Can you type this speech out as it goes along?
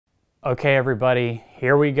Okay, everybody,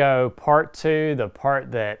 here we go. Part two, the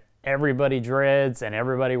part that everybody dreads and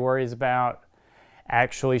everybody worries about,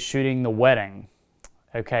 actually shooting the wedding.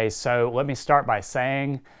 Okay, so let me start by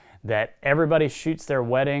saying that everybody shoots their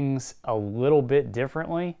weddings a little bit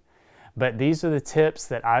differently, but these are the tips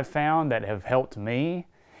that I've found that have helped me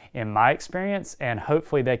in my experience, and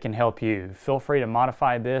hopefully they can help you. Feel free to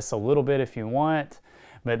modify this a little bit if you want,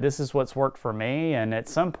 but this is what's worked for me, and at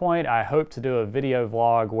some point I hope to do a video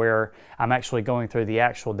vlog where I'm actually going through the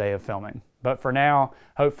actual day of filming. But for now,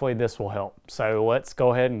 hopefully this will help. So let's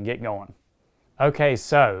go ahead and get going. Okay,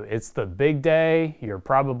 so it's the big day. You're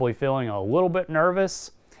probably feeling a little bit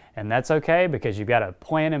nervous, and that's okay because you've got a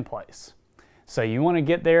plan in place. So you want to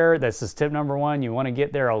get there, this is tip number one, you want to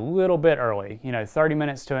get there a little bit early, 30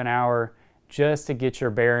 minutes to an hour, just to get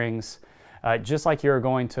your bearings. Just like you're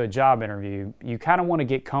going to a job interview, you kind of want to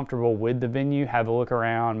get comfortable with the venue, have a look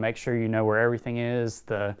around, make sure you know where everything is,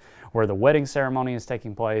 where the wedding ceremony is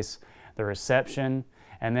taking place, the reception,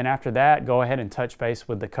 and then after that, go ahead and touch base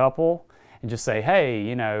with the couple and just say,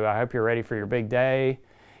 hey, I hope you're ready for your big day.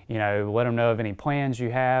 Let them know of any plans you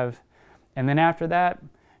have. And then after that,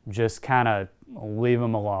 just kind of leave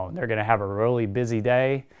them alone. They're going to have a really busy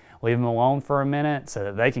day. Leave them alone for a minute so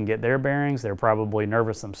that they can get their bearings. They're probably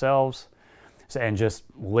nervous themselves. And just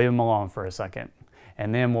leave them alone for a second.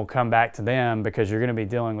 And then we'll come back to them because you're going to be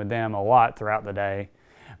dealing with them a lot throughout the day.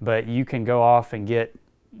 But you can go off and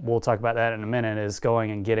we'll talk about that in a minute, is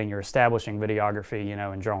going and getting your establishing videography,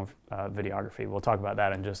 and drone videography. We'll talk about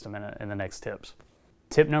that in just a minute in the next tips.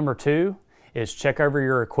 Tip number two is check over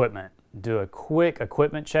your equipment. Do a quick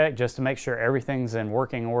equipment check just to make sure everything's in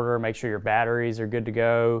working order, make sure your batteries are good to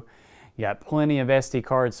go. You got plenty of SD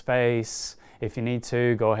card space. If you need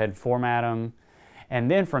to, go ahead and format them. And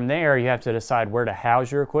then from there, you have to decide where to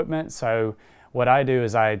house your equipment. So what I do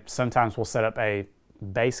is I sometimes will set up a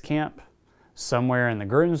base camp somewhere in the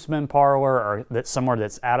groomsmen parlor, or somewhere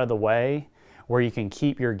that's out of the way where you can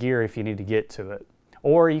keep your gear if you need to get to it.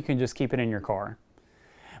 Or you can just keep it in your car.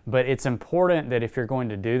 But it's important that if you're going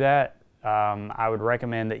to do that, I would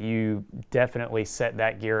recommend that you definitely set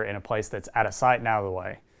that gear in a place that's out of sight and out of the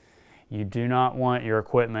way. You do not want your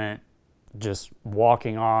equipment just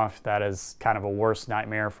walking off. That is kind of a worst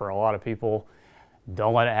nightmare for a lot of people.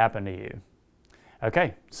 Don't let it happen to you.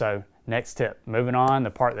 Okay, so next tip. Moving on, the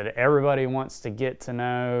part that everybody wants to get to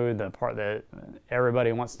know, the part that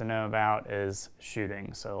everybody wants to know about is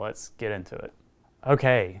shooting. So let's get into it.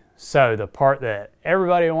 Okay, so the part that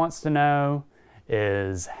everybody wants to know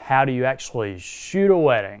is how do you actually shoot a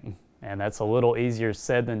wedding? And that's a little easier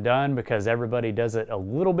said than done because everybody does it a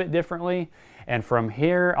little bit differently. And from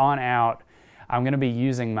here on out, I'm going to be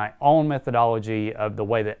using my own methodology of the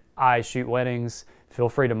way that I shoot weddings. Feel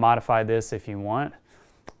free to modify this if you want.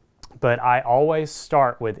 But I always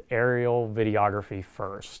start with aerial videography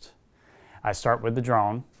first. I start with the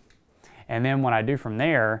drone. And then what I do from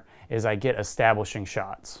there is I get establishing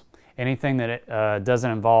shots. Anything that doesn't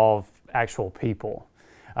involve actual people.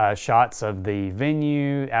 Shots of the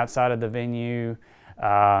venue, outside of the venue,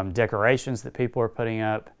 decorations that people are putting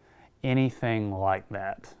up, anything like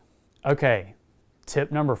that. Okay,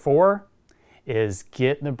 tip number four is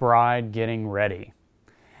get the bride getting ready.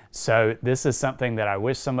 So this is something that I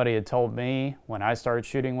wish somebody had told me when I started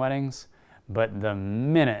shooting weddings, but the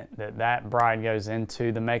minute that bride goes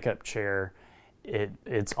into the makeup chair,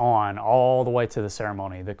 it's on all the way to the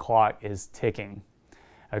ceremony. The clock is ticking.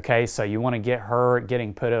 Okay, so you want to get her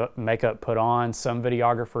getting makeup put on. Some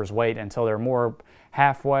videographers wait until they're more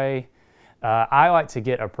halfway. I like to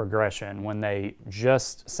get a progression when they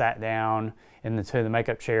just sat down into the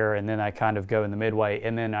makeup chair, and then I kind of go in the midway,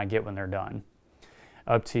 and then I get when they're done.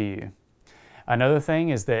 Up to you. Another thing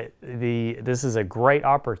is that this is a great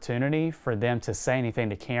opportunity for them to say anything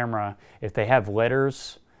to camera. If they have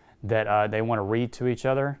letters that they want to read to each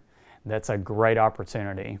other, that's a great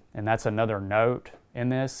opportunity. And that's another note in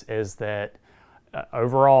this, is that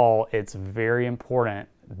overall it's very important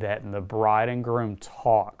that the bride and groom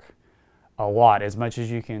talk a lot, as much as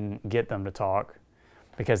you can get them to talk,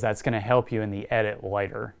 because that's going to help you in the edit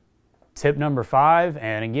later. Tip number five,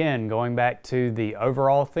 and again going back to the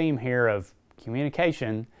overall theme here of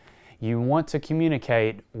communication, you want to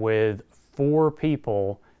communicate with 4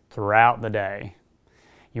 people throughout the day.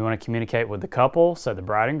 You want to communicate with the couple, so the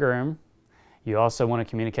bride and groom. You also want to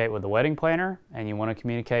communicate with the wedding planner, and you want to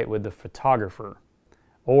communicate with the photographer.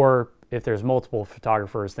 Or if there's multiple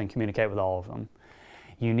photographers, then communicate with all of them.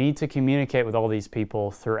 You need to communicate with all these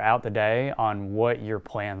people throughout the day on what your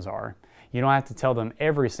plans are. You don't have to tell them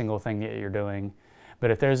every single thing that you're doing,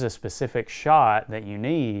 but if there's a specific shot that you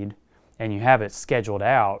need and you have it scheduled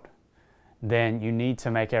out, then you need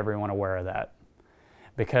to make everyone aware of that.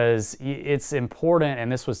 Because it's important,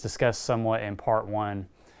 and this was discussed somewhat in part 1,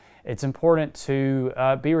 it's important to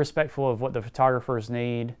be respectful of what the photographers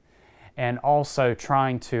need, and also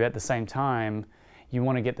trying to, at the same time, you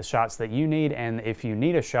want to get the shots that you need, and if you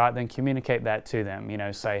need a shot, then communicate that to them. You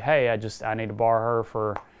know, say, hey, I need to borrow her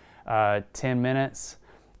for 10 minutes.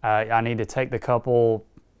 I need to take the couple,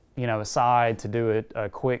 you know, aside to do a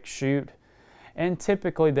quick shoot. And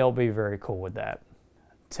typically they'll be very cool with that.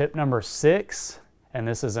 Tip number 6, and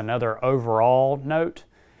this is another overall note,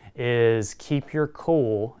 is keep your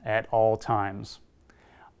cool at all times.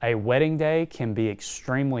 A wedding day can be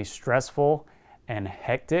extremely stressful and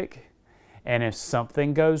hectic, and if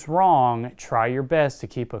something goes wrong, try your best to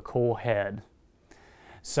keep a cool head.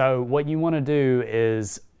 So what you want to do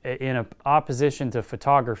is, in opposition to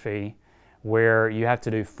photography, where you have to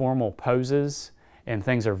do formal poses and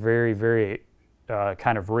things are very, very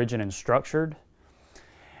kind of rigid and structured,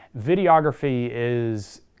 videography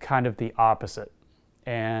is kind of the opposite.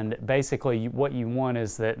 And basically what you want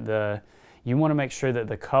is that you want to make sure that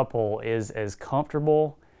the couple is as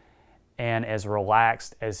comfortable and as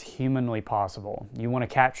relaxed as humanly possible. You want to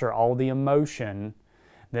capture all the emotion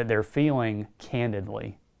that they're feeling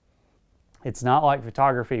candidly. It's not like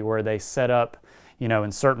photography where they set up, you know,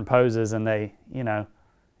 in certain poses and they, you know,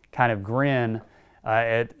 kind of grin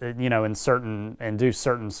you know, and do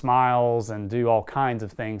certain smiles and do all kinds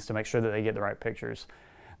of things to make sure that they get the right pictures.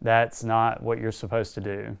 That's not what you're supposed to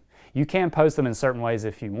do. You can pose them in certain ways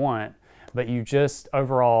if you want, but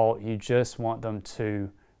overall, you just want them to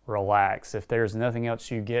relax. If there's nothing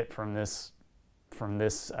else you get from this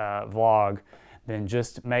vlog, then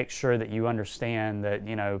just make sure that you understand that,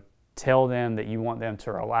 you know, tell them that you want them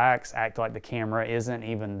to relax, act like the camera isn't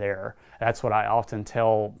even there. That's what I often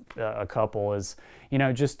tell a couple is, you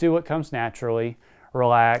know, just do what comes naturally,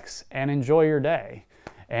 relax, and enjoy your day.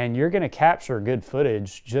 And you're going to capture good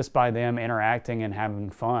footage just by them interacting and having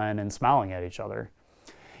fun and smiling at each other.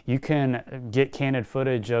 You can get candid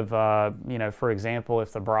footage of, you know, for example,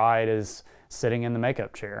 if the bride is sitting in the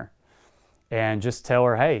makeup chair, and just tell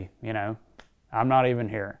her, hey, you know, I'm not even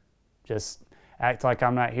here. Just act like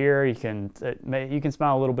I'm not here. You can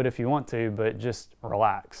smile a little bit if you want to, but just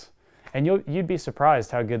relax. And you'd be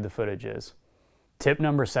surprised how good the footage is. Tip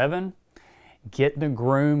number 7, get the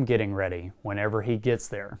groom getting ready whenever he gets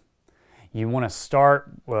there. You want to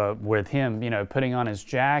start with him, you know, putting on his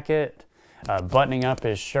jacket, buttoning up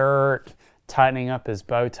his shirt, tightening up his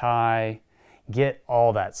bow tie, get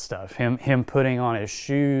all that stuff. Him putting on his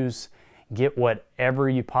shoes, get whatever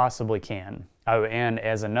you possibly can. Oh, and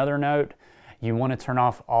as another note, you want to turn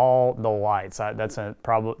off all the lights. That's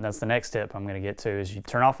the next tip I'm going to get to, is you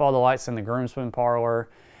turn off all the lights in the groomsmen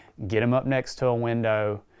parlor, get them up next to a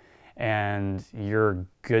window, and you're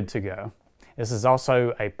good to go. This is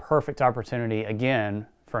also a perfect opportunity, again,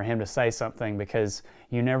 for him to say something, because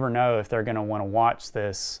you never know if they're going to want to watch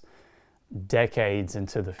this decades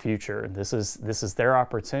into the future. This is their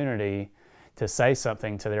opportunity to say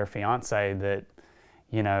something to their fiance that,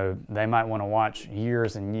 you know, they might want to watch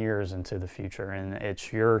years and years into the future, and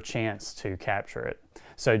it's your chance to capture it.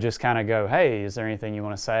 So just kind of go, hey, is there anything you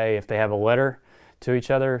want to say? If they have a letter to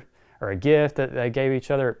each other or a gift that they gave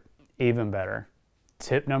each other, even better.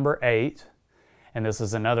 Tip number 8, and this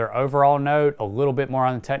is another overall note, a little bit more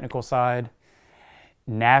on the technical side.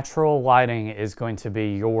 Natural lighting is going to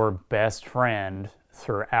be your best friend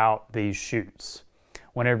throughout these shoots.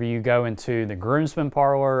 Whenever you go into the groomsmen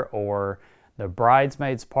parlor or the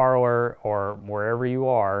bridesmaids parlor or wherever you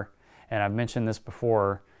are, and I've mentioned this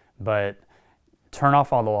before, but turn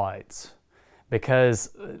off all the lights,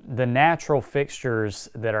 because the natural fixtures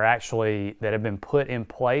that have been put in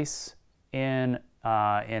place in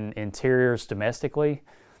interiors domestically,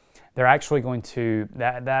 they're actually going to,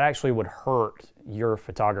 that actually would hurt your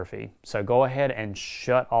photography. So go ahead and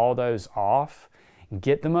shut all those off,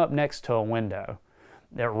 get them up next to a window.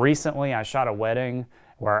 Recently I shot a wedding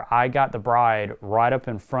where I got the bride right up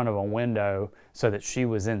in front of a window so that she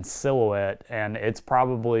was in silhouette, and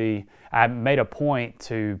I made a point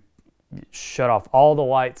to shut off all the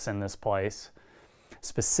lights in this place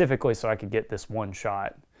specifically so I could get this one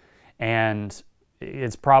shot. And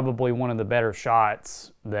it's probably one of the better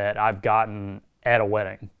shots that I've gotten at a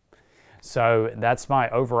wedding. So that's my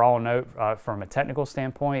overall note from a technical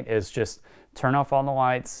standpoint, is just turn off all the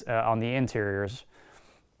lights on the interiors.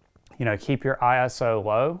 You know, keep your ISO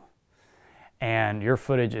low, and your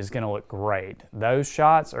footage is going to look great. Those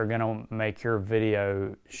shots are going to make your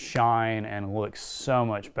video shine and look so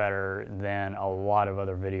much better than a lot of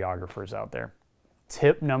other videographers out there.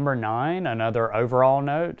 Tip number 9, another overall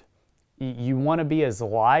note, you want to be as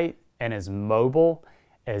light and as mobile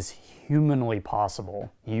as humanly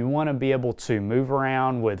possible. You want to be able to move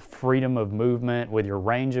around with freedom of movement, with your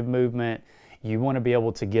range of movement. You want to be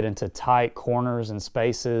able to get into tight corners and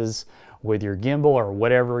spaces with your gimbal or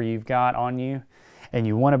whatever you've got on you. And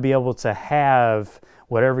you want to be able to have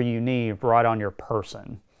whatever you need right on your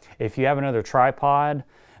person. If you have another tripod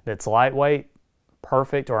that's lightweight,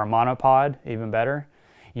 perfect, or a monopod, even better,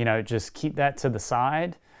 you know, just keep that to the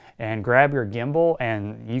side and grab your gimbal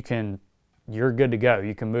and you're good to go.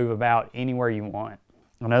 You can move about anywhere you want.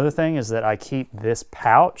 Another thing is that I keep this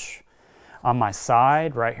pouch on my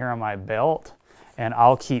side, right here on my belt, and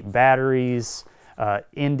I'll keep batteries,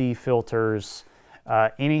 ND filters,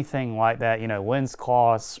 anything like that, you know, lens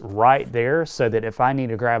cloths right there, so that if I need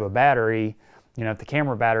to grab a battery, you know, if the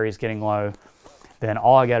camera battery is getting low, then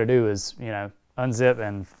all I got to do is, you know, unzip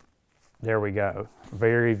and there we go.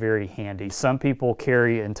 Very, very handy. Some people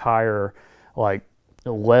carry entire like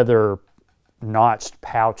leather notched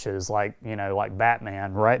pouches, like, you know, like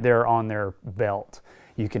Batman, right there on their belt.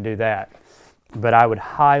 You can do that. But I would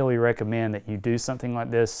highly recommend that you do something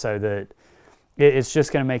like this, so that it's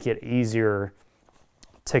just going to make it easier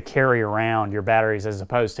to carry around your batteries, as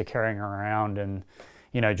opposed to carrying around in,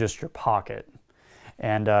 you know, just your pocket.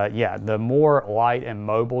 And yeah, the more light and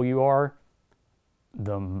mobile you are,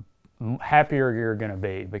 the happier you're going to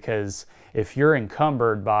be, because if you're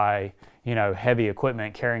encumbered by, you know, heavy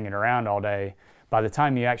equipment, carrying it around all day, by the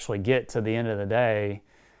time you actually get to the end of the day,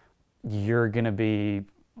 you're going to be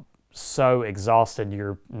so exhausted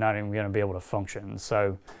you're not even going to be able to function.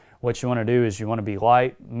 So what you want to do is you want to be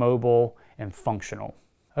light, mobile, and functional.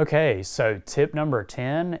 Okay, so tip number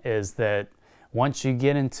 10 is that once you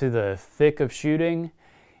get into the thick of shooting,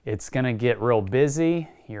 it's going to get real busy.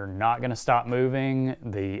 You're not going to stop moving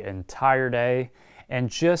the entire day, and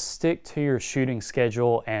just stick to your shooting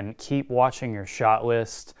schedule and keep watching your shot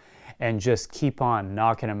list and just keep on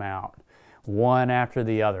knocking them out one after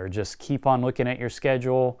the other. Just keep on looking at your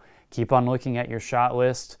schedule, keep on looking at your shot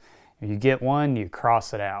list. If you get one, you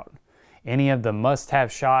cross it out. Any of the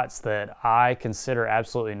must-have shots that I consider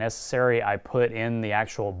absolutely necessary, I put in the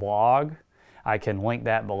actual blog. I can link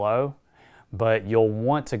that below. But you'll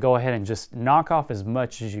want to go ahead and just knock off as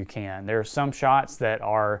much as you can. There are some shots that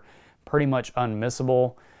are pretty much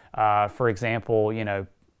unmissable. For example, you know,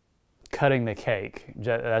 cutting the cake.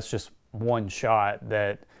 That's just one shot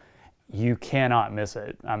that you cannot miss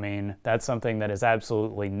it. I mean, that's something that is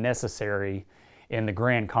absolutely necessary in the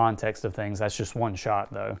grand context of things. That's just one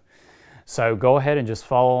shot though. So go ahead and just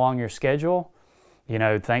follow along your schedule. You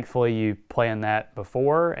know, thankfully you planned that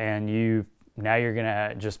before, and now you're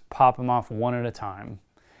gonna just pop them off one at a time.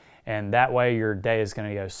 And that way your day is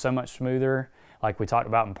gonna go so much smoother, like we talked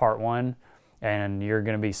about in part 1, and you're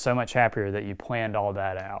gonna be so much happier that you planned all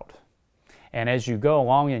that out. And as you go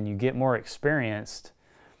along and you get more experienced,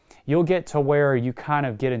 you'll get to where you kind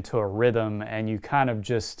of get into a rhythm, and you kind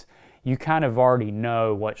of already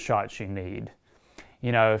know what shots you need.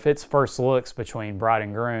 You know, if it's first looks between bride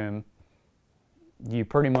and groom, you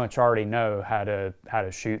pretty much already know how to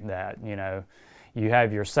shoot that. You know, you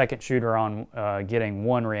have your second shooter on getting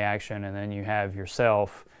one reaction, and then you have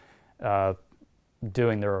yourself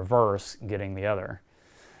doing the reverse, getting the other.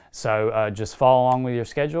 So just follow along with your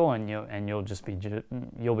schedule, and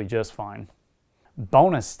you'll be just fine.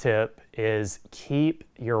 Bonus tip is keep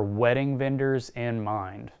your wedding vendors in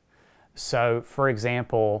mind. So, for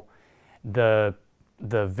example, the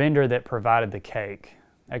vendor that provided the cake.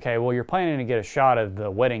 Okay, well, you're planning to get a shot of the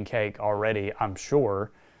wedding cake already, I'm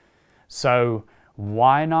sure. So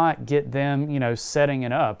why not get them, you know, setting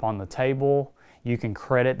it up on the table? You can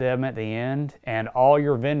credit them at the end, and all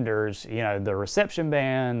your vendors, you know, the reception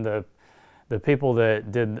band, the people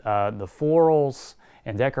that did the florals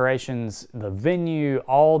and decorations, the venue,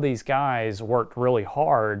 all these guys worked really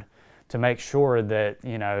hard to make sure that,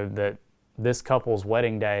 you know, that this couple's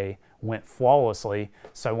wedding day went flawlessly.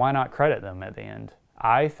 So why not credit them at the end?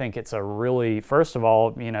 I think it's a really, first of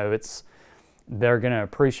all, you know, they're going to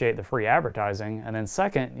appreciate the free advertising. And then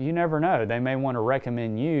second, you never know, they may want to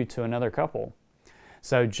recommend you to another couple.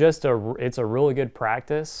 So it's a really good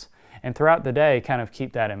practice. And throughout the day, kind of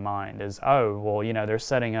keep that in mind is, oh, well, you know, they're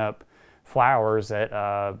setting up flowers at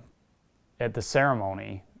the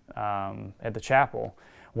ceremony, at the chapel.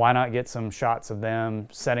 Why not get some shots of them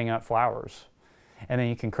setting up flowers? And then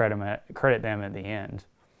you can credit them at the end.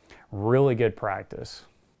 Really good practice.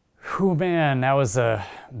 Whew, man, that was a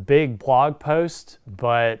big blog post,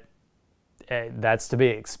 but that's to be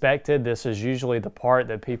expected. This is usually the part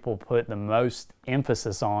that people put the most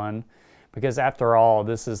emphasis on, because after all,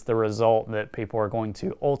 this is the result that people are going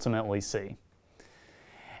to ultimately see.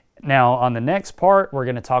 Now, on the next part, we're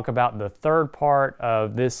going to talk about the third part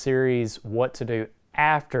of this series, what to do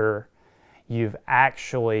after you've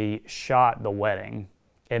actually shot the wedding.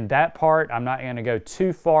 In that part, I'm not going to go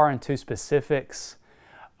too far into specifics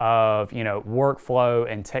of,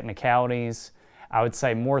 workflow and technicalities. I would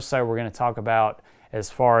say more so we're going to talk about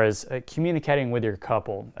as far as communicating with your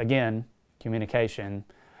couple. Again, communication,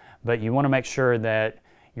 but you want to make sure that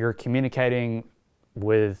you're communicating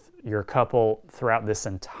with your couple throughout this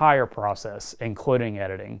entire process, including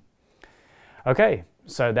editing. Okay,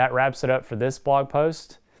 so that wraps it up for this blog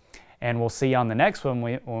post, and we'll see you on the next one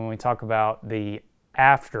when we talk about the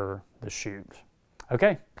after the shoot.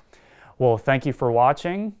 Okay, well, thank you for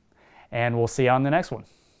watching, and we'll see you on the next one.